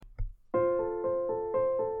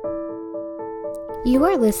You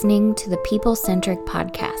are listening to the People Centric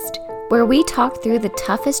Podcast, where we talk through the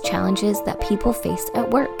toughest challenges that people face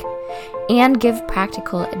at work and give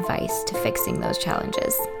practical advice to fixing those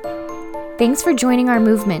challenges. Thanks for joining our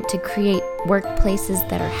movement to create workplaces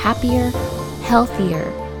that are happier, healthier,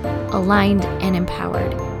 aligned, and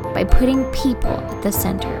empowered by putting people at the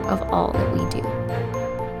center of all that we do.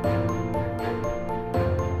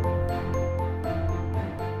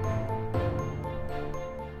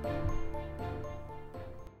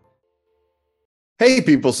 Hey,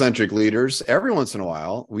 people-centric leaders. Every once in a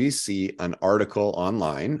while, we see an article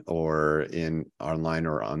online or in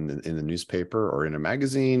the newspaper or in a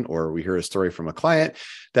magazine, or we hear a story from a client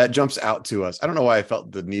that jumps out to us. I don't know why I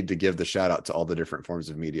felt the need to give the shout out to all the different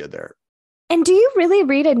forms of media there. And do you really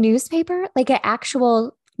read a newspaper, like an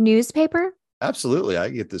actual newspaper? Absolutely. I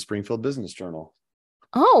get the Springfield Business Journal.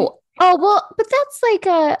 Oh, well, but that's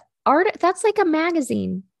like a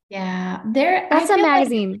magazine. Yeah, That's a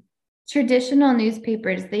magazine. Like traditional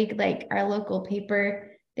newspapers, they like our local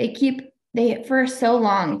paper, they for so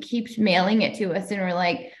long keeps mailing it to us, and we're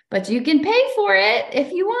like, but you can pay for it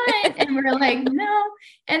if you want. And we're like, no.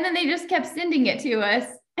 And then they just kept sending it to us.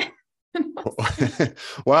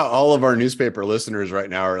 Wow, all of our newspaper listeners right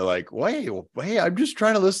now are like, wait, I'm just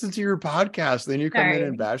trying to listen to your podcast. Then you come in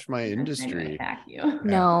and bash my industry. Attack you.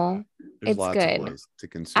 No, There's it's lots good. of ways to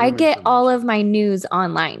consume I get all information. of my news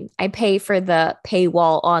online. I pay for the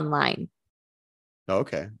paywall online.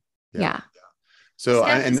 Okay. Yeah. So,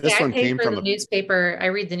 and this one came from the newspaper. I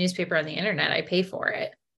read the newspaper on the internet. I pay for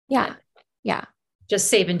it. Yeah. Just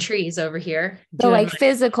saving trees over here. So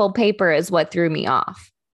physical paper is what threw me off.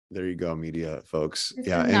 There you go, media folks. This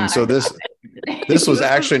Yeah. is And not so our this was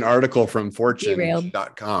actually an article from Derailed.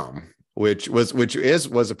 fortune.com, which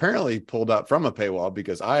was apparently pulled up from a paywall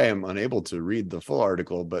because I am unable to read the full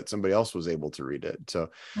article, but somebody else was able to read it. So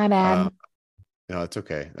My bad. no, it's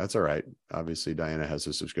okay. That's all right. Obviously, Diana has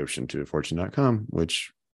a subscription to fortune.com,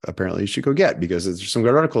 which apparently you should go get because there's some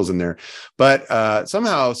good articles in there. But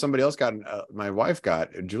somehow somebody else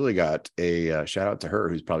Julie got a shout out to her,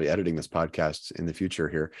 who's probably editing this podcast in the future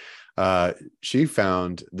here. She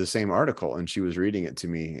found the same article and she was reading it to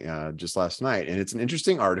me just last night. And it's an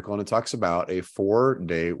interesting article and it talks about a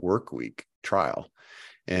 4-day work week trial.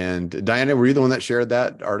 And Diana, were you the one that shared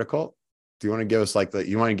that article? Do you want to give us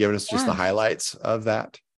just the highlights of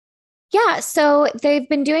that? Yeah. So they've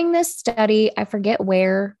been doing this study. I forget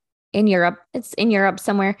where in Europe. It's in Europe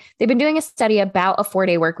somewhere. They've been doing a study about a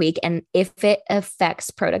 4-day work week and if it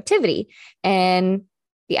affects productivity and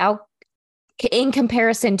in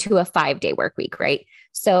comparison to a 5-day work week, right?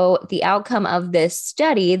 So the outcome of this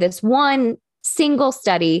study, this one single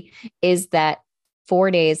study, is that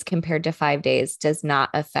 4 days compared to 5 days does not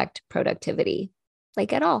affect productivity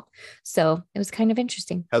like at all. So it was kind of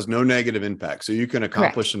interesting. Has no negative impact. So you can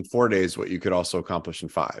accomplish in 4 days what you could also accomplish in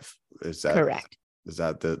 5. Is that correct? Is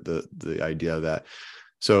that the idea of that?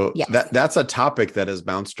 So yes. That's a topic that has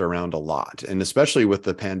bounced around a lot, and especially with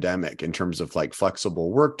the pandemic in terms of like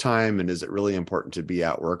flexible work time. And is it really important to be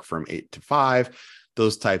at work from 8 to 5?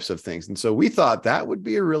 Those types of things. And so we thought that would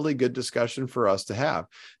be a really good discussion for us to have.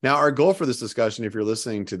 Now, our goal for this discussion, if you're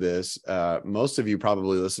listening to this, most of you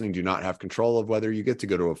probably listening do not have control of whether you get to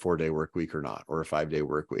go to a 4-day work week or not, or a 5-day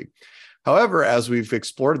work week. However, as we've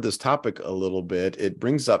explored this topic a little bit, it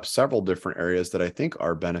brings up several different areas that I think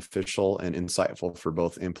are beneficial and insightful for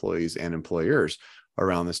both employees and employers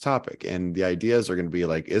around this topic. And the ideas are going to be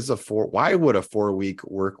like, why would a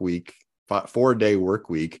 4-day work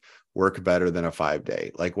week work better than a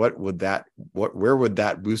 5-day? Like, where would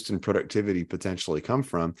that boost in productivity potentially come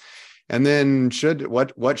from? And then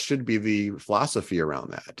what should be the philosophy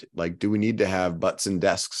around that? Like, do we need to have butts and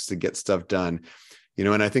desks to get stuff done?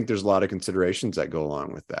 And I think there's a lot of considerations that go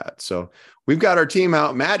along with that. So we've got our team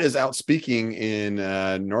out. Matt is out speaking in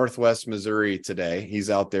Northwest Missouri today. He's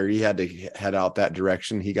out there. He had to head out that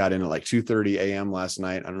direction. He got in at like 2:30 a.m. last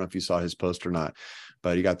night. I don't know if you saw his post or not,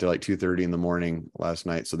 but he got there like 2:30 in the morning last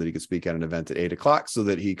night so that he could speak at an event at 8 o'clock so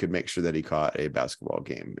that he could make sure that he caught a basketball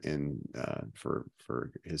game for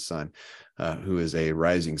his son, who is a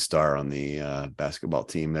rising star on the basketball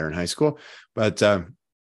team there in high school. But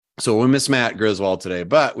so we miss Matt Griswold today,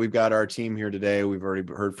 but we've got our team here today. We've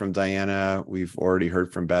already heard from Diana. We've already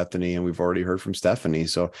heard from Bethany, and we've already heard from Stephanie.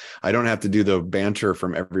 So I don't have to do the banter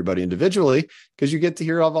from everybody individually because you get to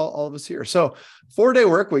hear all of us here. So 4-day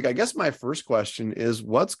work week, I guess my first question is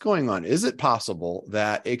what's going on? Is it possible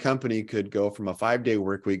that a company could go from a 5-day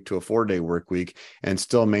work week to a 4-day work week and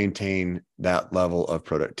still maintain that level of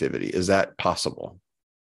productivity? Is that possible?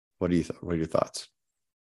 What are your thoughts?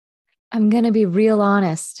 I'm going to be real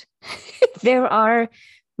honest. There are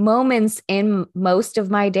moments in most of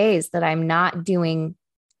my days that I'm not doing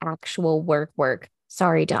actual work.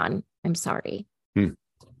 Sorry, Don. I'm sorry.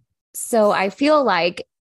 So I feel like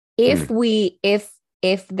if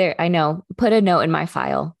there, I know, put a note in my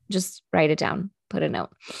file, just write it down, put a note.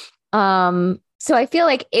 So I feel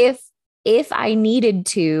like if I needed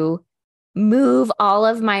to move all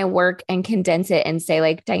of my work and condense it and say,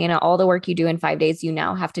 like, Diana, all the work you do in 5 days, you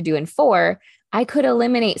now have to do in 4, I could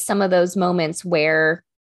eliminate some of those moments where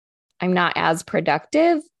I'm not as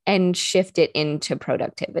productive and shift it into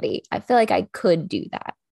productivity. I feel like I could do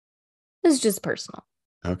that. This is just personal.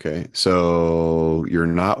 Okay. So you're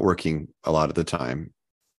not working a lot of the time,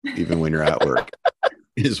 even when you're at work,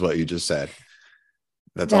 is what you just said.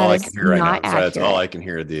 That's all I can hear right now. So that's all I can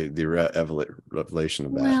hear, the revelation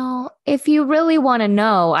of that. Well, if you really want to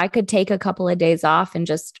know, I could take a couple of days off and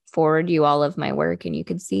just forward you all of my work and you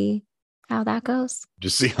could see how that goes.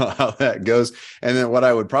 Just see how that goes. And then what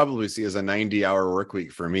I would probably see is a 90-hour work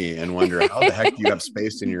week for me and wonder how the heck do you have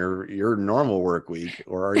space in your normal work week,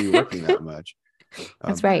 or are you working that much?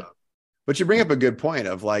 That's right. But you bring up a good point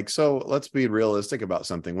of like, so let's be realistic about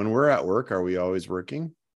something. When we're at work, are we always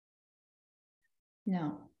working?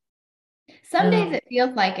 No. Some days it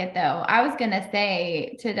feels like it though. I was going to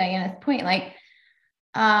say to Diana's point, like,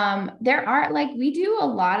 there are, like, we do a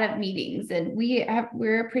lot of meetings and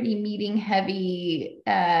we're a pretty meeting heavy,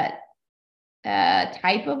 type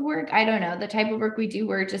of work. I don't know, the type of work we do,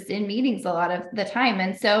 we're just in meetings a lot of the time.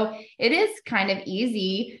 And so it is kind of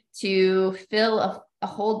easy to fill a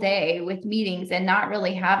whole day with meetings and not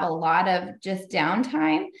really have a lot of just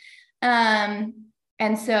downtime.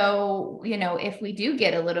 And so, you know, if we do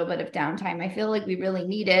get a little bit of downtime, I feel like we really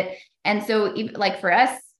need it. And so like for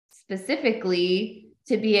us specifically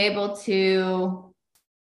to be able to,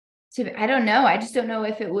 I don't know. I just don't know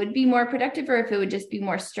if it would be more productive or if it would just be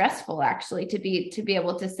more stressful actually to be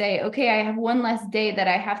able to say, okay, I have one less day that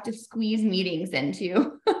I have to squeeze meetings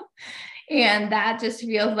into. And that just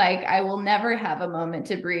feels like I will never have a moment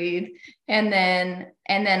to breathe. And then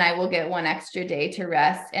I will get one extra day to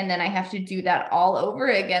rest. And then I have to do that all over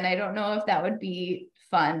again. I don't know if that would be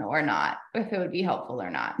fun or not, if it would be helpful or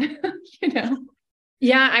not, you know?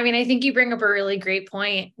 Yeah. I mean, I think you bring up a really great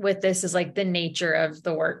point with this, is like the nature of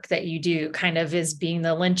the work that you do kind of is being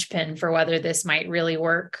the linchpin for whether this might really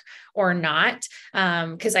work or not.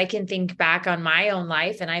 Cause I can think back on my own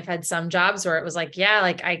life and I've had some jobs where it was like, yeah,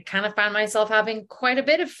 like I kind of found myself having quite a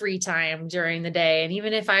bit of free time during the day. And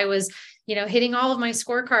even if I was, you know, hitting all of my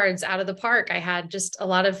scorecards out of the park, I had just a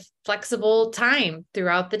lot of flexible time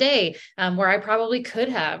throughout the day, where I probably could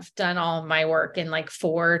have done all of my work in like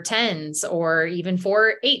 4 10s or even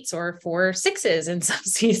 4 8s or 4 6s in some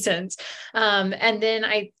seasons. And then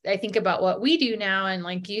I think about what we do now. And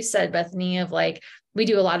like you said, Bethany, of like, we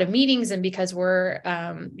do a lot of meetings, and because we're,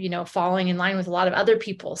 you know, falling in line with a lot of other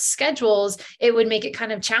people's schedules, it would make it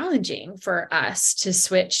kind of challenging for us to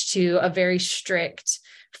switch to a very strict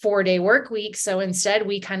 4-day work week. So instead,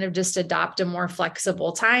 we kind of just adopt a more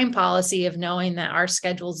flexible time policy of knowing that our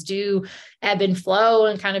schedules do ebb and flow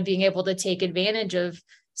and kind of being able to take advantage of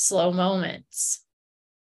slow moments.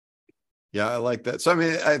 Yeah, I like that. So, I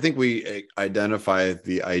mean, I think we identify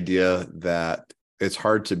the idea that it's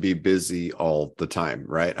hard to be busy all the time,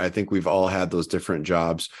 right? I think we've all had those different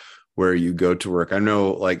jobs where you go to work. I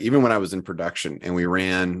know, like, even when I was in production and we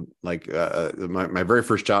ran, like, my very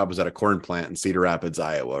first job was at a corn plant in Cedar Rapids,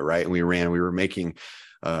 Iowa, right? And we were making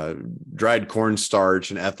dried corn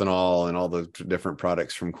starch and ethanol and all the different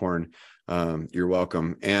products from corn. You're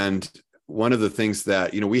welcome. And one of the things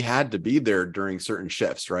that, you know, we had to be there during certain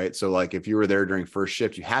shifts, right? So like if you were there during first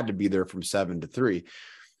shift, you had to be there from 7 to 3.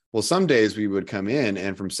 Well, some days we would come in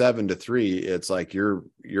and from 7 to 3, it's like you're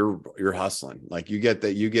hustling. Like you get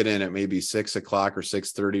in at maybe 6 o'clock or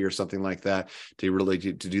 6:30 or something like that to really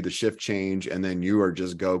to do the shift change. And then you are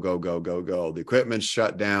just go. The equipment's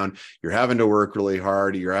shut down. You're having to work really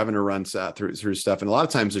hard. You're having to run through stuff. And a lot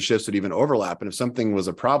of times the shifts would even overlap. And if something was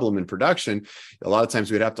a problem in production, a lot of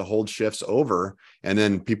times we'd have to hold shifts over, and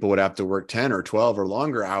then people would have to work 10 or 12 or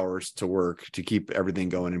longer hours to work to keep everything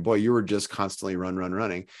going. And boy, you were just constantly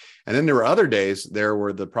running. And then there were other days there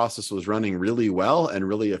where the process was running really well and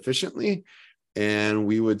really efficiently. And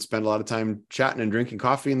we would spend a lot of time chatting and drinking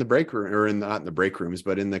coffee in the break room, or not in the break rooms,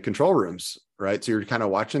 but in the control rooms, right? So you're kind of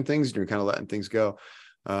watching things and you're kind of letting things go.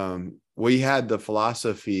 we had the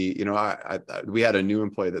philosophy, we had a new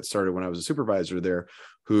employee that started when I was a supervisor there,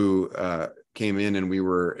 who came in, and we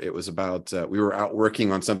were out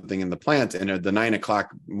working on something in the plant, and at the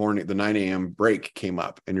 9 a.m. break came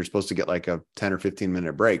up, and you're supposed to get like a 10 or 15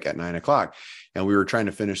 minute break at 9 o'clock. And we were trying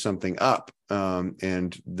to finish something up.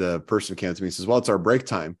 And the person came to me and says, well, it's our break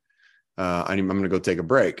time. I'm going to go take a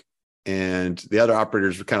break. And the other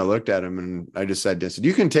operators kind of looked at him, and I just said,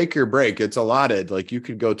 you can take your break. It's allotted. Like, you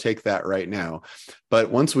could go take that right now. But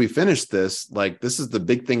once we finish this, like, this is the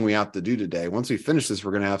big thing we have to do today. Once we finish this,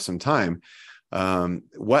 we're going to have some time.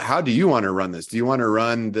 How do you want to run this? Do you want to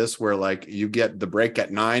run this where like you get the break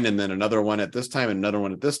at 9 and then another one at this time and another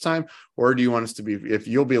one at this time? Or do you want us to be, if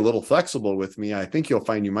you'll be a little flexible with me, I think you'll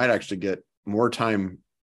find you might actually get more time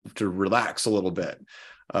to relax a little bit.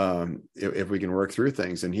 If we can work through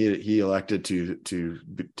things. And he elected to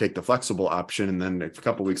take the flexible option. And then a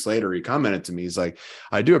couple of weeks later, he commented to me, he's like,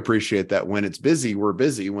 I do appreciate that when it's busy, we're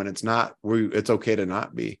busy. When it's not, it's okay to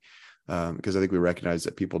not be. Because I think we recognize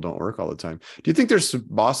that people don't work all the time. Do you think there's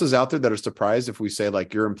bosses out there that are surprised if we say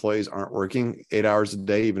like your employees aren't working 8 hours a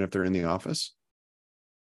day, even if they're in the office?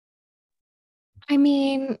 I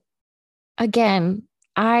mean, again,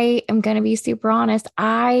 I am going to be super honest.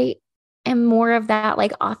 I am more of that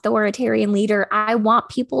like authoritarian leader. I want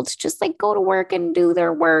people to just like go to work and do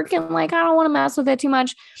their work. And like, I don't want to mess with it too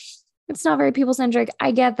much. It's not very people centric.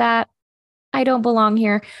 I get that. I don't belong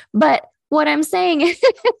here. But what I'm saying is,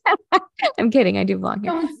 I'm kidding. I do belong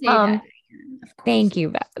here. Don't say that. Thank you,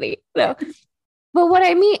 Bethany. No. But what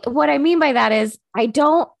I mean by that is I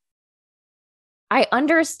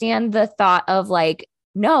understand the thought of like,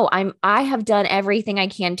 no, I have done everything I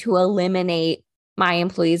can to eliminate my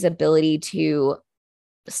employees' ability to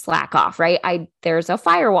slack off, right? There's a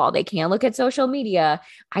firewall. They can't look at social media.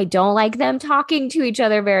 I don't like them talking to each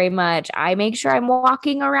other very much. I make sure I'm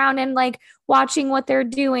walking around and like watching what they're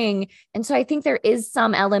doing. And so I think there is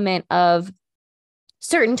some element of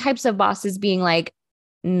certain types of bosses being like,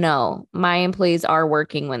 no, my employees are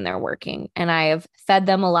working when they're working, and I have fed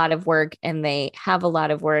them a lot of work and they have a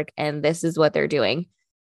lot of work, and this is what they're doing.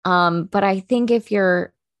 But I think if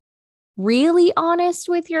you're really honest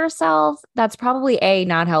with yourself, that's probably A,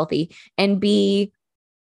 not healthy, and B,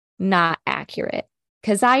 not accurate.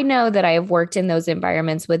 Because I know that I have worked in those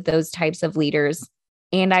environments with those types of leaders,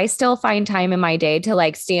 and I still find time in my day to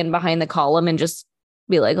like stand behind the column and just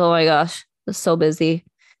be like, oh my gosh, it's so busy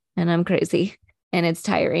and I'm crazy and it's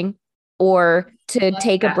tiring. Or to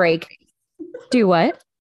take a break. Do what?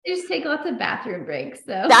 They just take lots of bathroom breaks.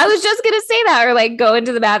 So I was just going to say that, or like go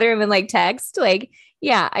into the bathroom and like text. Like,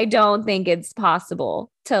 yeah, I don't think it's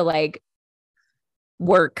possible to like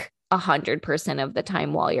work 100% of the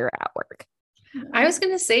time while you're at work. I was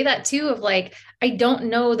going to say that too, of like, I don't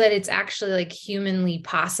know that it's actually like humanly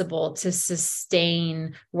possible to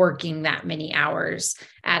sustain working that many hours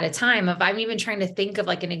at a time. I'm even trying to think of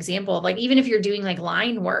like an example of like, even if you're doing like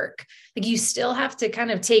line work, like you still have to kind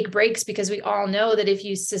of take breaks, because we all know that if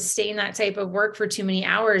you sustain that type of work for too many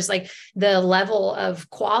hours, like the level of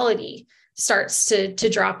quality starts to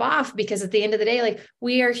drop off, because at the end of the day, like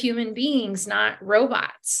we are human beings, not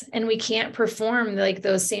robots, and we can't perform like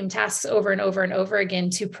those same tasks over and over and over again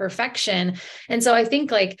to perfection. And so I think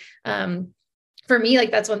like, for me, like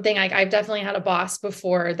that's one thing, like I've definitely had a boss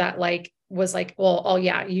before that like was like, well, oh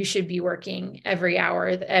yeah, you should be working every hour,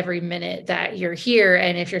 every minute that you're here.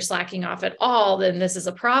 And if you're slacking off at all, then this is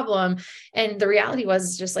a problem. And the reality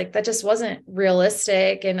was just like, that just wasn't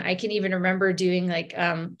realistic. And I can even remember doing like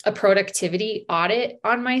a productivity audit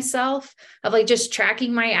on myself of like just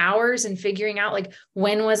tracking my hours and figuring out like,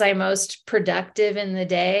 when was I most productive in the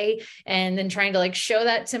day? And then trying to like show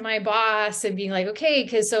that to my boss and being like, okay,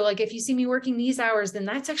 because so like, if you see me working these hours, then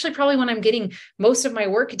that's actually probably when I'm getting most of my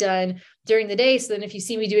work done during the day. So then if you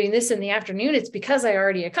see me doing this in the afternoon, it's because I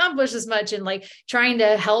already accomplished as much, and like trying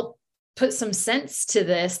to help put some sense to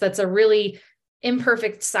this. That's a really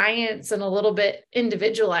imperfect science and a little bit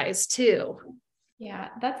individualized too. Yeah,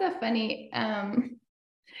 that's a funny,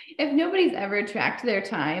 if nobody's ever tracked their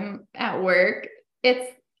time at work, it's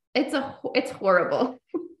horrible.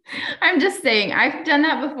 I'm just saying, I've done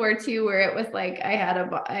that before too, where it was like, I had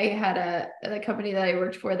a company that I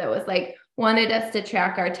worked for that was like, wanted us to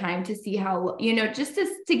track our time to see how, just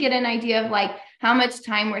to get an idea of like how much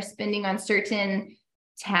time we're spending on certain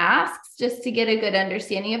tasks, just to get a good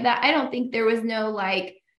understanding of that. I don't think there was no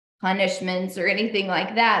like punishments or anything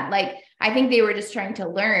like that. Like, I think they were just trying to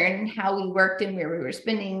learn how we worked and where we were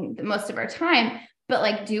spending the most of our time. But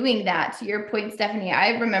like doing that, to your point, Stephanie,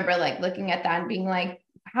 I remember like looking at that and being like,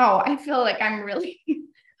 wow, I feel like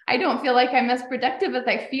I I don't feel like I'm as productive as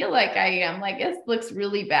I feel like I am. Like, this looks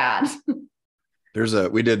really bad.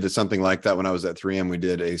 We did something like that when I was at 3M. We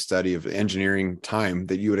did a study of engineering time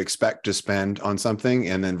that you would expect to spend on something,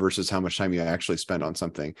 and then versus how much time you actually spend on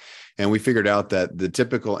something. And we figured out that the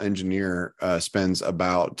typical engineer spends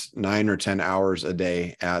about 9 or 10 hours a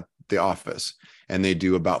day at the office, and they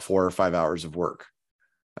do about 4 or 5 hours of work.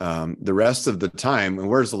 The rest of the time, and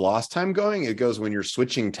where's the lost time going? It goes when you're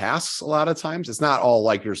switching tasks. A lot of times it's not all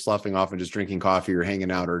like you're sloughing off and just drinking coffee or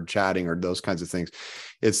hanging out or chatting or those kinds of things.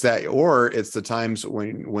 It's that, or it's the times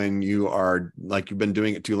when you are like, you've been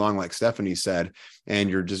doing it too long, like Stephanie said,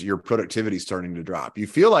 and your productivity is starting to drop. You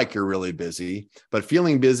feel like you're really busy, but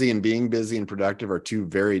feeling busy and being busy and productive are two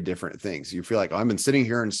very different things. You feel like, oh, I've been sitting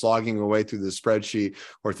here and slogging away through this spreadsheet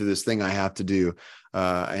or through this thing I have to do.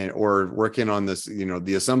 Or working on this,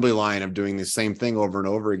 the assembly line of doing the same thing over and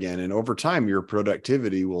over again. And over time, your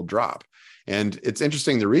productivity will drop. And it's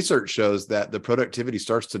interesting. The research shows that the productivity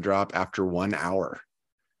starts to drop after 1 hour.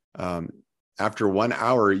 After 1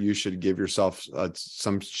 hour, you should give yourself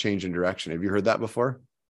some change in direction. Have you heard that before?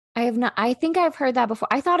 I have not. I think I've heard that before.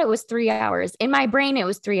 I thought it was 3 hours. In my brain, it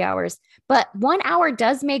was 3 hours, but 1 hour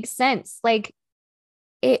does make sense. Like,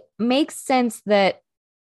 it makes sense that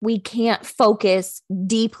we can't focus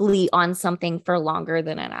deeply on something for longer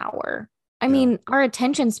than an hour. I mean, our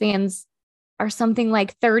attention spans are something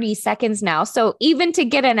like 30 seconds now. So even to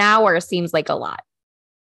get an hour seems like a lot.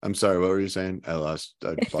 I'm sorry. What were you saying? I lost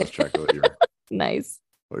track of what you were Nice.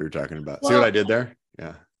 What you were talking about. Well, see what I did there?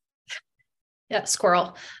 Yeah. Yeah,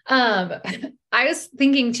 squirrel. I was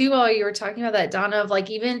thinking too, while you were talking about that, Donna, of like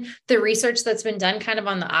even the research that's been done kind of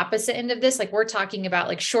on the opposite end of this, like we're talking about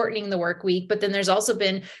like shortening the work week, but then there's also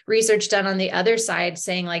been research done on the other side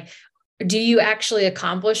saying like, do you actually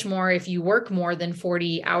accomplish more if you work more than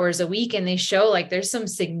 40 hours a week? And they show like there's some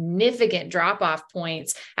significant drop-off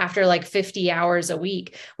points after like 50 hours a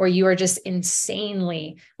week where you are just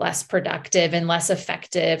insanely less productive and less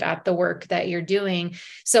effective at the work that you're doing.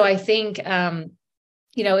 So I think,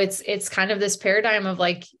 it's kind of this paradigm of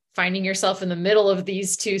like finding yourself in the middle of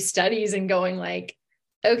these two studies and going like,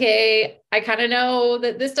 okay, I kind of know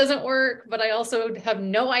that this doesn't work, but I also have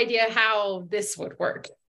no idea how this would work.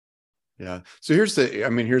 Yeah. So here's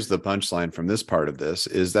the punchline from this part of this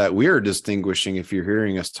is that we are distinguishing, if you're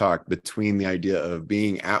hearing us talk, between the idea of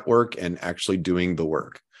being at work and actually doing the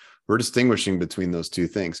work. We're distinguishing between those two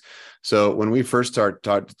things. So when we first started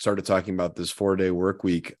talking about this 4-day work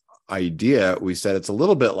week idea, we said it's a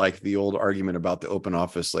little bit like the old argument about the open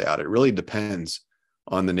office layout. It really depends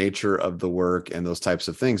on the nature of the work and those types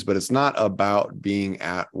of things, but it's not about being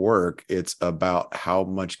at work. It's about how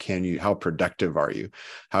productive are you?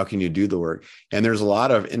 How can you do the work? And there's a lot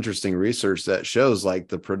of interesting research that shows like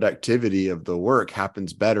the productivity of the work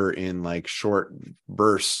happens better in like short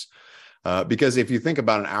bursts. Because if you think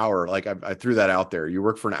about an hour, like I threw that out there, you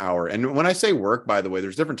work for an hour. And when I say work, by the way,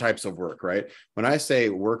 there's different types of work, right? When I say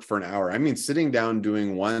work for an hour, I mean sitting down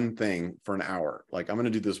doing one thing for an hour. Like I'm going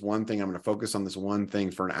to do this one thing. I'm going to focus on this one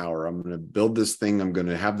thing for an hour. I'm going to build this thing. I'm going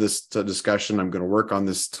to have this discussion. I'm going to work on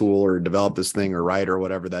this tool or develop this thing or write or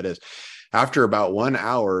whatever that is. After about 1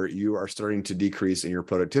 hour, you are starting to decrease in your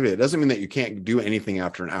productivity. It doesn't mean that you can't do anything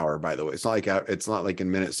after an hour, by the way. It's not like in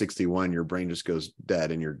minute 61, your brain just goes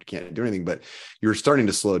dead and you can't do anything, but you're starting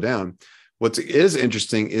to slow down. What is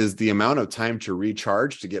interesting is the amount of time to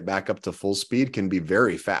recharge to get back up to full speed can be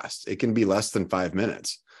very fast. It can be less than 5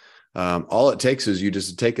 minutes. All it takes is you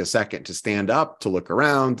just take a second to stand up, to look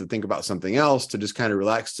around, to think about something else, to just kind of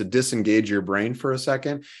relax, to disengage your brain for a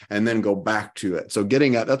second, and then go back to it. So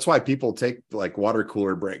that's why people take like water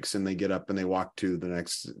cooler breaks and they get up and they walk to the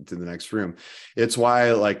next room. It's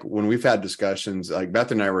why like when we've had discussions, like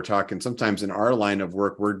Beth and I were talking, sometimes in our line of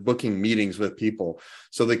work, we're booking meetings with people.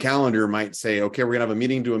 So the calendar might say, okay, we're gonna have a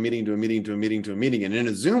meeting to a meeting to a meeting to a meeting to a meeting. And in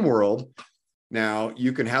a Zoom world, now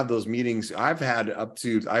you can have those meetings. I've had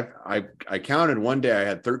I counted one day, I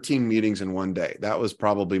had 13 meetings in one day. That was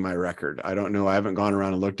probably my record. I don't know. I haven't gone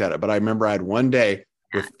around and looked at it, but I remember I had one day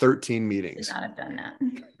with 13 meetings. Should not have done that.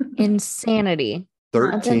 Insanity.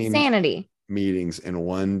 13 That's insanity. meetings in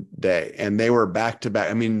one day. And they were back to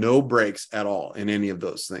back. I mean, no breaks at all in any of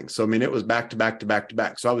those things. So, I mean, it was back to back to back to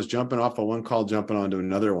back. So I was jumping off of one call, jumping onto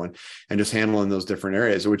another one and just handling those different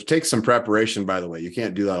areas, which takes some preparation, by the way. You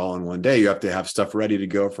can't do that all in one day. You have to have stuff ready to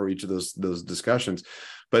go for each of those discussions.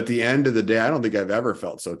 But at the end of the day, I don't think I've ever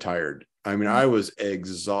felt so tired I mean, I was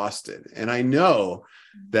exhausted, and I know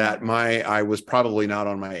that I was probably not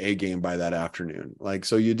on my A game by that afternoon. Like,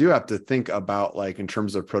 so you do have to think about, like, in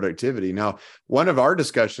terms of productivity. Now, one of our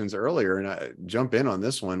discussions earlier, and I jump in on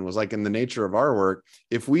this one, was like, in the nature of our work,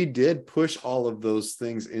 if we did push all of those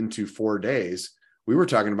things into 4 days, we were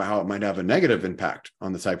talking about how it might have a negative impact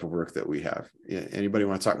on the type of work that we have. Anybody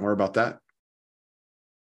want to talk more about that?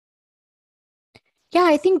 Yeah,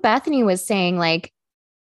 I think Bethany was saying, like,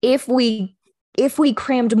 if we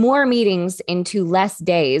crammed more meetings into less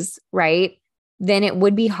days, right, then it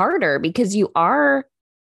would be harder, because you are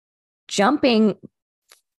jumping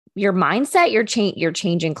your mindset, you're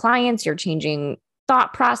changing clients, you're changing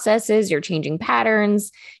thought processes, you're changing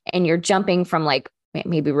patterns, and you're jumping from, like,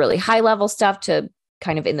 maybe really high level stuff to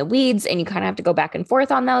kind of in the weeds, and you kind of have to go back and forth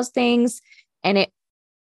on those things. And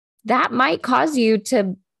that might cause you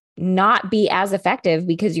to not be as effective,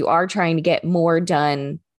 because you are trying to get more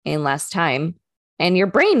done in less time, and your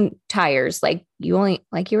brain tires. Like, you only,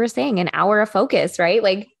 like you were saying, an hour of focus, right?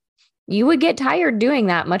 Like, you would get tired doing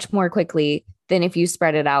that much more quickly than if you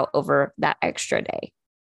spread it out over that extra day.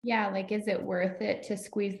 Yeah. Like, is it worth it to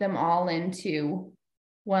squeeze them all into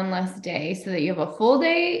one less day so that you have a full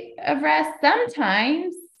day of rest?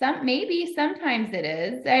 Sometimes it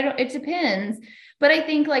is. It depends. But I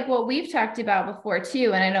think, like, what we've talked about before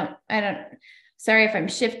too, and I don't, sorry if I'm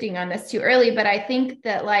shifting on this too early, but I think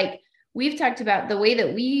that, like, we've talked about the way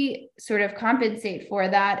that we sort of compensate for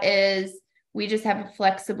that is we just have a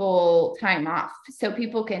flexible time off. So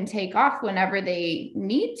people can take off whenever they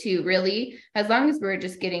need to, really, as long as we're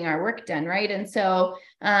just getting our work done. Right. And so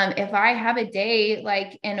if I have a day,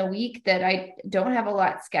 like, in a week that I don't have a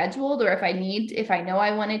lot scheduled, or if I know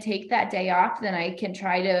I want to take that day off, then I can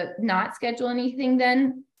try to not schedule anything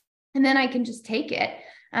then, and then I can just take it.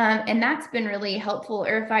 And that's been really helpful.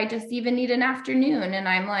 Or if I just even need an afternoon and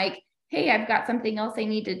I'm like, hey, I've got something else I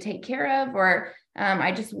need to take care of, or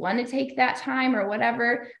I just want to take that time or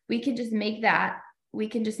whatever, we can just make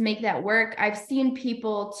that work. I've seen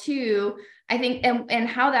people too, I think, and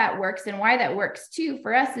how that works and why that works too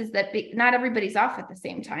for us is that not everybody's off at the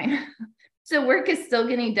same time. So work is still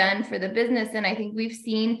getting done for the business. And I think we've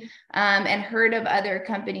seen and heard of other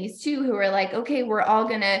companies too, who are like, okay, we're all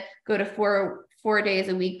going to go to four days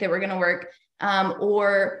a week that we're going to work.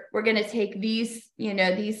 Or we're going to take these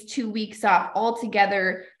 2 weeks off all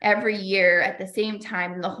together every year at the same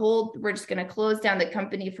time. And we're just going to close down the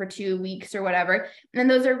company for 2 weeks or whatever. And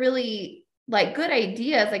those are really, like, good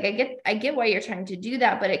ideas. Like, I get why you're trying to do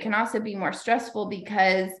that, but it can also be more stressful,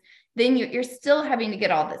 because then you're still having to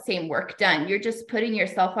get all the same work done. You're just putting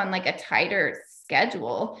yourself on, like, a tighter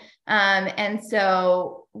schedule. And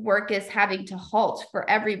so work is having to halt for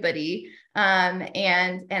everybody.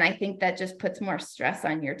 And I think that just puts more stress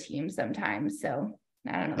on your team sometimes. So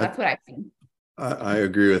I don't know. That's what I've seen. I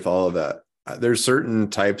agree with all of that. There's certain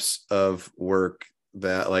types of work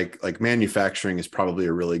that, like manufacturing is probably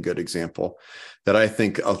a really good example, that I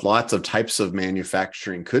think of lots of types of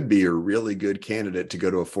manufacturing could be a really good candidate to go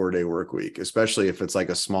to a 4-day work week, especially if it's like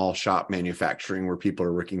a small shop manufacturing where people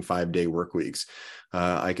are working 5-day work weeks.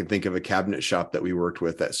 I can think of a cabinet shop that we worked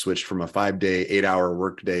with that switched from a 5-day, 8-hour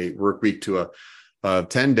work week to a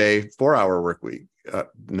 10-day, 4-hour work week.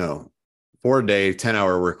 4-day,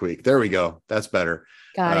 10-hour work week. There we go. That's better.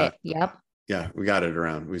 Got it. Yep. Yeah, we got it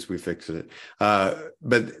around. We fixed it.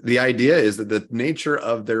 But the idea is that the nature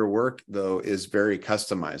of their work, though, is very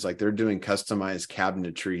customized. Like, they're doing customized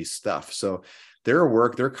cabinetry stuff. So their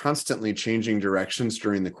work, they're constantly changing directions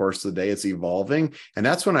during the course of the day. It's evolving. And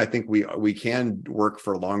that's when I think we can work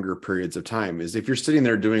for longer periods of time. Is if you're sitting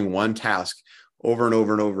there doing one task over and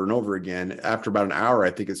over and over and over again, after about an hour,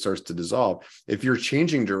 I think it starts to dissolve. If you're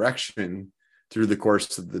changing direction through the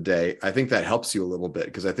course of the day, I think that helps you a little bit,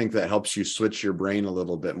 because I think that helps you switch your brain a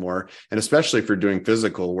little bit more. And especially if you're doing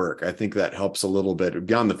physical work, I think that helps a little bit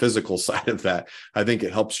beyond the physical side of that. I think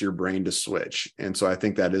it helps your brain to switch. And so I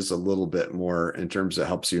think that is a little bit more in terms of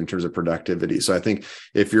helps you in terms of productivity. So I think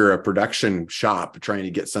if you're a production shop trying to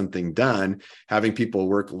get something done, having people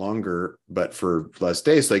work longer, but for less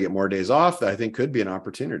days, so they get more days off, that I think could be an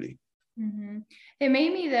opportunity. Mm-hmm. It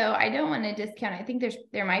made me, though, I don't want to discount. I think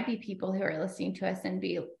there might be people who are listening to us and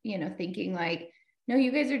be, thinking like, no,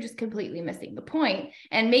 you guys are just completely missing the point.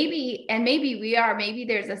 And maybe we are, maybe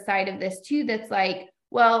there's a side of this too, that's like,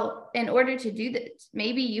 well, in order to do this,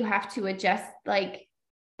 maybe you have to adjust, like,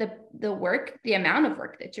 the amount of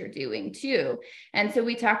work that you're doing too. And so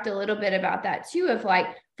we talked a little bit about that too, of like,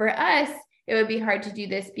 for us, it would be hard to do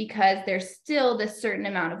this because there's still this certain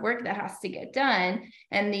amount of work that has to get done,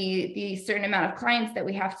 and the certain amount of clients that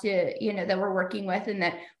we have to, that we're working with and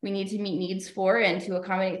that we need to meet needs for and to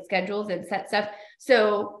accommodate schedules and set stuff.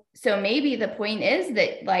 So maybe the point is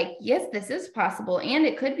that, like, yes, this is possible and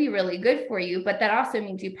it could be really good for you, but that also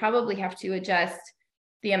means you probably have to adjust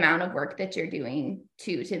the amount of work that you're doing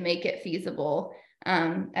to make it feasible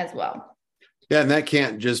as well. Yeah. And that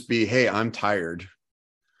can't just be, hey, I'm tired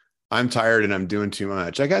and I'm doing too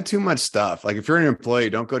much. I got too much stuff. Like, if you're an employee,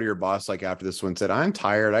 don't go to your boss like after this one said, I'm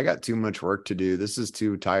tired. I got too much work to do. This is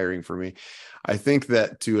too tiring for me. I think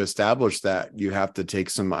that to establish that, you have to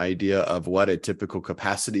take some idea of what a typical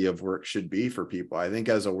capacity of work should be for people. I think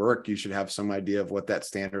as a work, you should have some idea of what that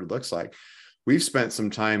standard looks like. We've spent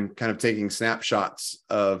some time kind of taking snapshots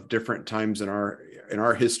of different times in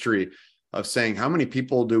our history of saying, how many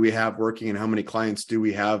people do we have working and how many clients do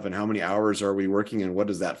we have and how many hours are we working and what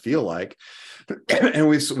does that feel like? And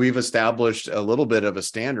we've established a little bit of a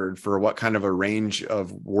standard for what kind of a range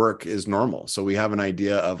of work is normal. So we have an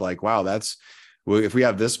idea of like, wow, if we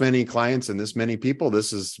have this many clients and this many people,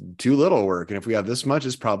 this is too little work. And if we have this much,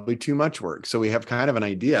 it's probably too much work. So we have kind of an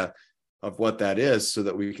idea of what that is so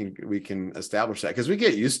that we can establish that, because we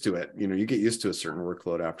get used to it. You get used to a certain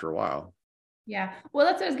workload after a while. Yeah. Well,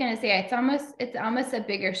 that's what I was going to say. It's almost a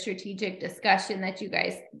bigger strategic discussion that you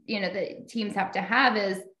guys, the teams have to have,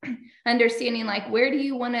 is understanding, like, where do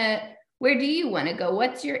you want to go?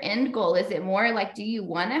 What's your end goal? Is it more like, do you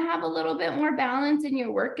want to have a little bit more balance in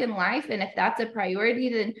your work and life? And if that's a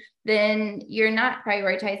priority, then you're not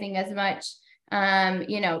prioritizing as much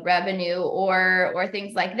revenue or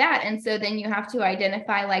things like that. And so then you have to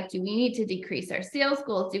identify, like, do we need to decrease our sales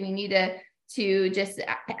goals? Do we need to just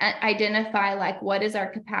identify, like, what is our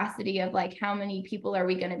capacity of, like, how many people are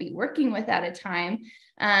we going to be working with at a time?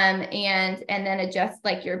 And then adjust,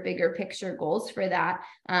 like, your bigger picture goals for that,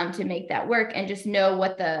 to make that work, and just know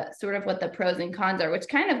what the pros and cons are, which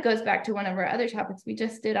kind of goes back to one of our other topics we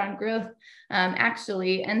just did on growth,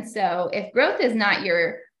 actually. And so if growth is not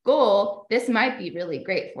your goal, this might be really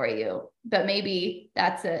great for you, but maybe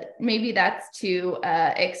that's too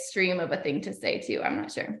extreme of a thing to say too. I'm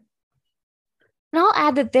not sure. And I'll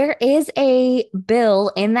add that there is a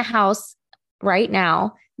bill in the House right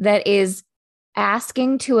now that is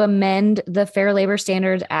asking to amend the Fair Labor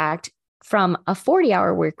Standards Act from a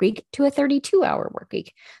 40-hour work week to a 32-hour work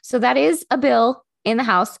week. So that is a bill in the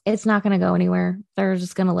House. It's not going to go anywhere. They're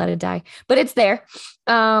just going to let it die, but it's there.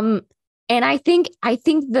 And I think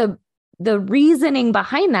the reasoning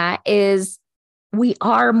behind that is we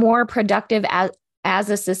are more productive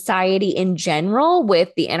as a society in general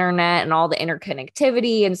with the internet and all the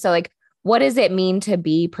interconnectivity. And so, like, what does it mean to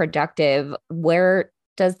be productive? Where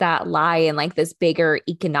does that lie in, like, this bigger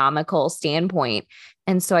economical standpoint?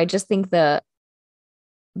 And so I just think the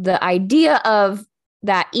idea of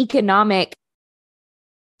that economic,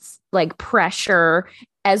 like, pressure,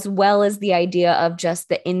 as well as the idea of just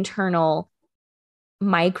the internal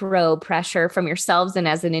micro pressure from yourselves and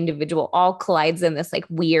as an individual, all collides in this, like,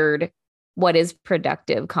 weird, what is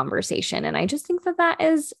productive conversation. And I just think that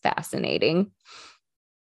is fascinating.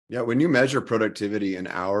 Yeah. When you measure productivity in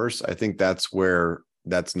hours, I think that's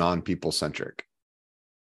non-people centric.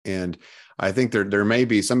 And I think there may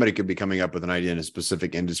be, somebody could be coming up with an idea in a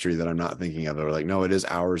specific industry that I'm not thinking of. Or like, no, it is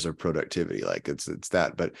hours of productivity. Like it's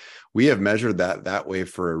that, but we have measured that way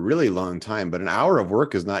for a really long time. But an hour of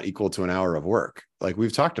work is not equal to an hour of work. Like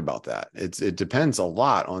we've talked about that. It depends a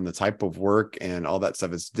lot on the type of work and all that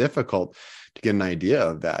stuff. It's difficult to get an idea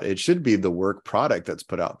of that. It should be the work product that's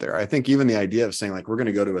put out there. I think even the idea of saying, like, we're going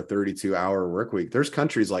to go to a 32-hour work week. There's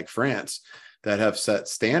countries like France that have set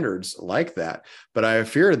standards like that. But I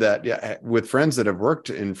fear that, with friends that have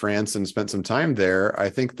worked in France and spent some time there,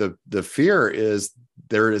 I think the fear is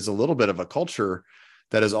there is a little bit of a culture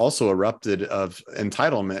that has also erupted of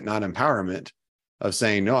entitlement, not empowerment, of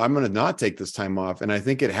saying, no, I'm going to not take this time off. And I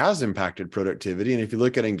think it has impacted productivity. And if you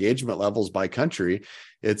look at engagement levels by country,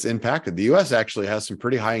 it's impacted. The US actually has some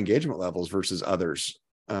pretty high engagement levels versus others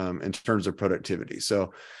in terms of productivity.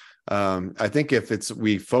 So I think if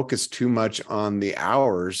we focus too much on the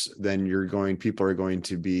hours, then people are going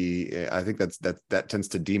to be, I think that tends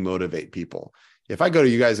to demotivate people. If I go to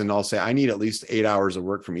you guys and I'll say, I need at least 8 hours of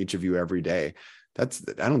work from each of you every day, I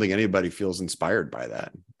don't think anybody feels inspired by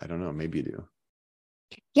that. I don't know. Maybe you do.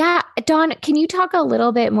 Yeah. Dawn, can you talk a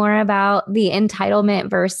little bit more about the entitlement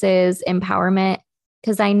versus empowerment?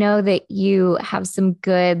 Because I know that you have some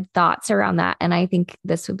good thoughts around that. And I think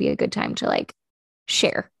this would be a good time to, like,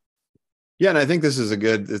 share. Yeah, and I think this is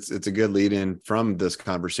it's a good lead in from this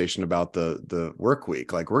conversation about the work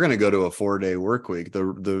week. Like, we're going to go to a 4-day work week.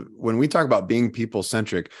 The when we talk about being people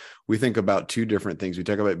centric, we think about two different things. We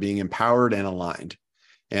talk about being empowered and aligned.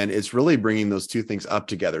 And it's really bringing those two things up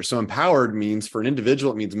together. So empowered means, for an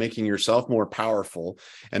individual, it means making yourself more powerful.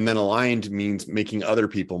 And then aligned means making other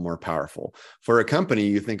people more powerful. For a company,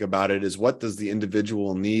 you think about it as, what does the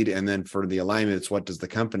individual need? And then for the alignment, it's, what does the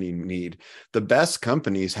company need? The best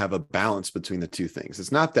companies have a balance between the two things.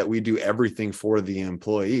 It's not that we do everything for the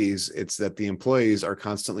employees. It's that the employees are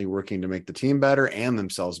constantly working to make the team better and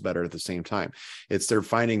themselves better at the same time. It's they're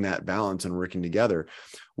finding that balance and working together.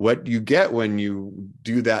 What you get when you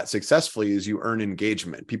do that successfully is you earn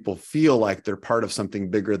engagement. People feel like they're part of something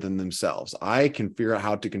bigger than themselves. I can figure out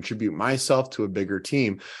how to contribute myself to a bigger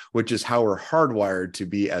team, which is how we're hardwired to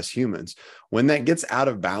be as humans. When that gets out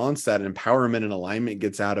of balance, that empowerment and alignment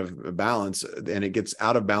gets out of balance, and it gets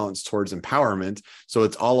out of balance towards empowerment. So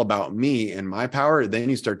it's all about me and my power. Then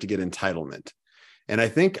you start to get entitlement. And I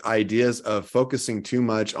think ideas of focusing too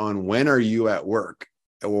much on, when are you at work,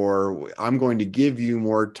 or I'm going to give you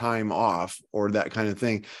more time off, or that kind of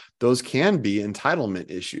thing, those can be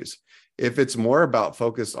entitlement issues. If it's more about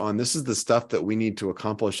focus on, this is the stuff that we need to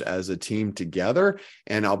accomplish as a team together,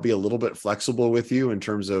 and I'll be a little bit flexible with you in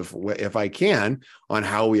terms of, if I can, on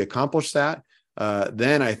how we accomplish that,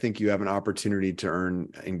 then I think you have an opportunity to earn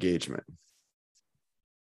engagement.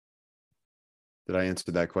 Did I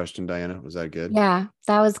answer that question, Diana? Was that good? Yeah,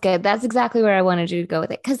 that was good. That's exactly where I wanted you to go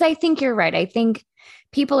with it. Because I think you're right. I think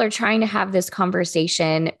people are trying to have this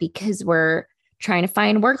conversation because we're trying to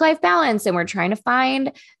find work-life balance, and we're trying to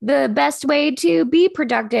find the best way to be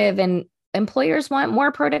productive. And employers want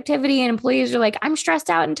more productivity, and employees are like, I'm stressed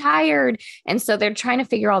out and tired. And so they're trying to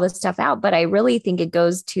figure all this stuff out. But I really think it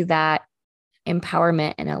goes to that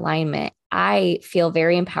empowerment and alignment. I feel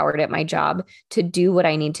very empowered at my job to do what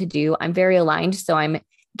I need to do. I'm very aligned. So I'm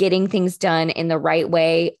getting things done in the right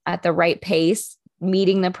way, at the right pace,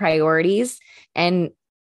 meeting the priorities. And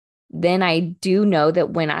then I do know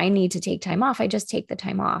that when I need to take time off, I just take the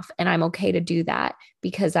time off. And I'm okay to do that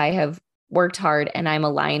because I have worked hard and I'm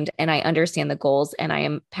aligned and I understand the goals and I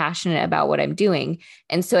am passionate about what I'm doing.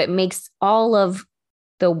 And so it makes all of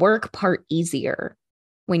the work part easier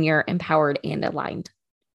when you're empowered and aligned.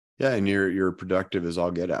 Yeah, and you're productive as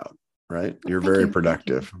all get out, right? You're very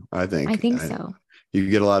productive. I think so. You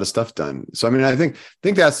get a lot of stuff done. So, I mean, I think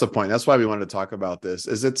that's the point. That's why we wanted to talk about this,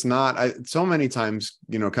 is it's not, so many times,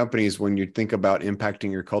 companies, when you think about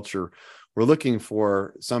impacting your culture, we're looking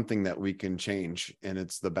for something that we can change. And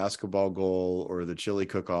it's the basketball goal, or the chili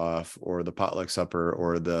cook-off, or the potluck supper,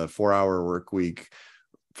 or the 4-hour work week.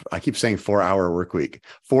 I keep saying 4-hour work week,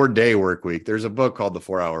 4-day work week. There's a book called The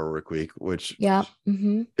 4-Hour Work Week, which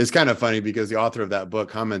is kind of funny because the author of that book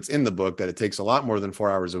comments in the book that it takes a lot more than 4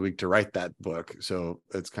 hours a week to write that book. So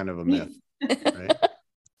it's kind of a myth, right?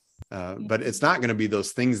 But it's not going to be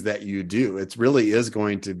those things that you do. It really is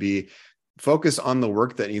going to be focus on the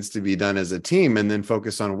work that needs to be done as a team, and then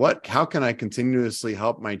focus on how can I continuously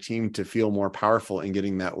help my team to feel more powerful in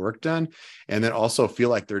getting that work done, and then also feel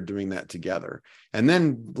like they're doing that together. And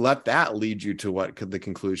then let that lead you to what the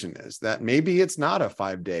conclusion is, that maybe it's not a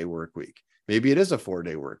 5-day work week. Maybe it is a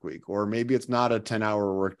 4-day work week, or maybe it's not a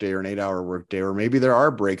 10-hour work day or an 8-hour work day, or maybe there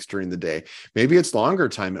are breaks during the day. Maybe it's longer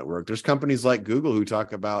time at work. There's companies like Google who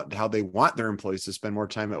talk about how they want their employees to spend more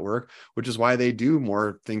time at work, which is why they do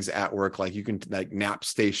more things at work. Like you can, like nap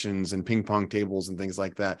stations and ping pong tables and things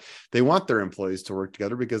like that. They want their employees to work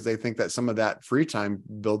together because they think that some of that free time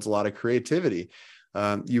builds a lot of creativity.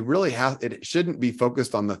 You really it shouldn't be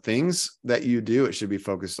focused on the things that you do. It should be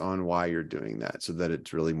focused on why you're doing that, so that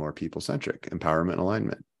it's really more people-centric, empowerment,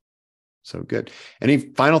 alignment. So good. Any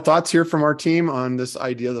final thoughts here from our team on this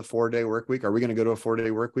idea of the 4-day work week? Are we going to go to a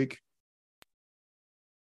 4-day work week?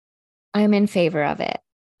 I'm in favor of it,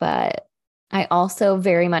 but I also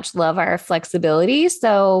very much love our flexibility.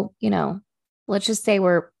 So, let's just say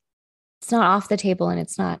it's not off the table and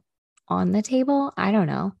it's not on the table. I don't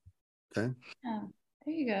know. Okay. Oh,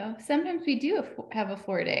 there you go. Sometimes we do have a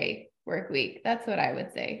 4-day work week. That's what I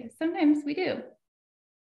would say. Sometimes we do.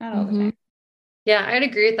 Not all the time. Yeah, I'd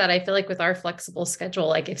agree with that. I feel like with our flexible schedule,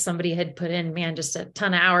 like if somebody had put in, just a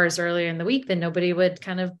ton of hours earlier in the week, then nobody would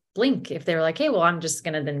kind of blink if they were like, hey, well, I'm just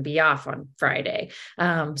going to then be off on Friday.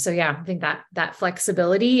 So yeah, I think that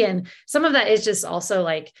flexibility, and some of that is just also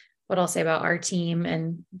like what I'll say about our team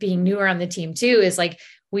and being newer on the team too, is like,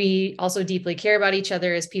 we also deeply care about each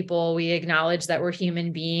other as people. We acknowledge that we're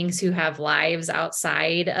human beings who have lives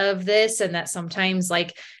outside of this, and that sometimes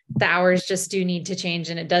like the hours just do need to change,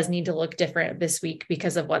 and it does need to look different this week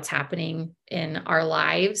because of what's happening in our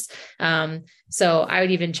lives. So I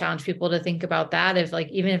would even challenge people to think about that. If like,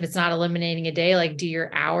 even if it's not eliminating a day, like, do your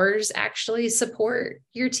hours actually support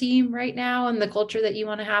your team right now and the culture that you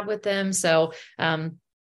want to have with them? So,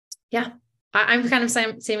 yeah, I'm kind of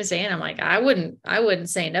same as Dan. I'm like, I wouldn't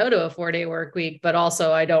say no to a 4-day work week, but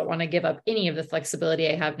also I don't want to give up any of the flexibility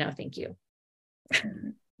I have now. Thank you.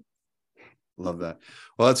 Love that.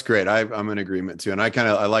 Well, that's great. I'm in agreement too. And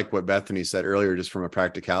I like what Bethany said earlier, just from a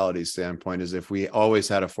practicality standpoint, is if we always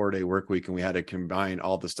had a 4-day work week and we had to combine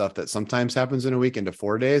all the stuff that sometimes happens in a week into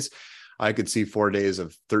 4 days, I could see 4 days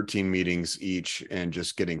of 13 meetings each and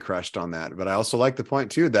just getting crushed on that. But I also like the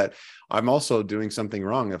point too, that I'm also doing something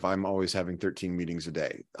wrong if I'm always having 13 meetings a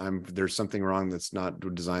day. There's something wrong that's not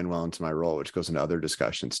designed well into my role, which goes into other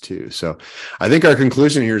discussions too. So I think our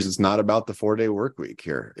conclusion here is it's not about the 4-day work week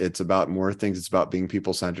here. It's about more things. It's about being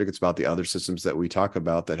people-centric. It's about the other systems that we talk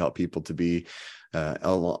about that help people to be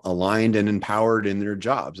aligned and empowered in their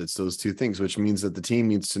jobs. It's those two things, which means that the team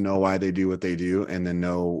needs to know why they do what they do and then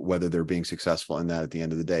know whether they're being successful in that at the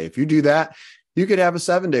end of the day. If you do that, you could have a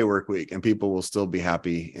 7-day work week and people will still be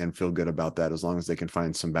happy and feel good about that as long as they can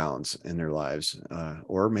find some balance in their lives.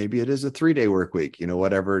 Or maybe it is a 3-day work week,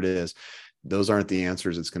 whatever it is. Those aren't the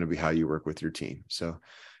answers. It's going to be how you work with your team. So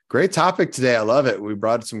great topic today. I love it. We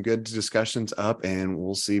brought some good discussions up, and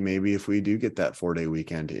we'll see maybe if we do get that 4-day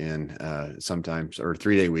weekend in sometimes, or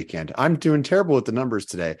 3-day weekend. I'm doing terrible with the numbers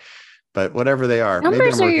today, but whatever they are.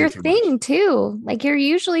 Numbers are your thing too. Like, you're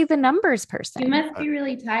usually the numbers person. You must be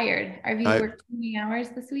really tired. Have you worked many hours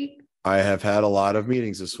this week? I have had a lot of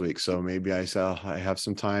meetings this week, so maybe I have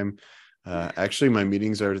some time. Actually, my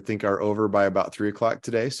meetings are over by about 3:00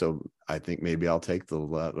 today. So I think maybe I'll take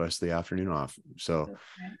the rest of the afternoon off. So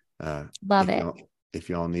love it. If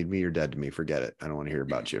y'all need me, you're dead to me. Forget it. I don't want to hear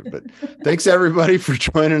about you. But thanks everybody for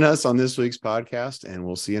joining us on this week's podcast, and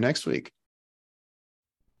we'll see you next week.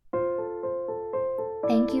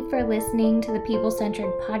 Thank you for listening to the People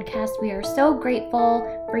Centered Podcast. We are so grateful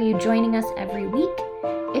for you joining us every week.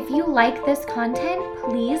 If you like this content,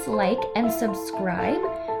 please like and subscribe.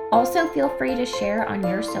 Also, feel free to share on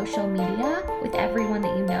your social media with everyone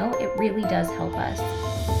that you know. It really does help us.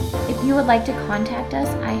 If you would like to contact us,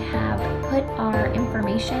 I have put our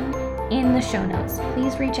information in the show notes.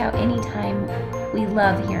 Please reach out anytime. We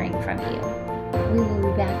love hearing from you. We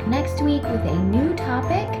will be back next week with a new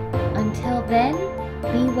topic. Until then,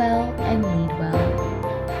 be well and lead well.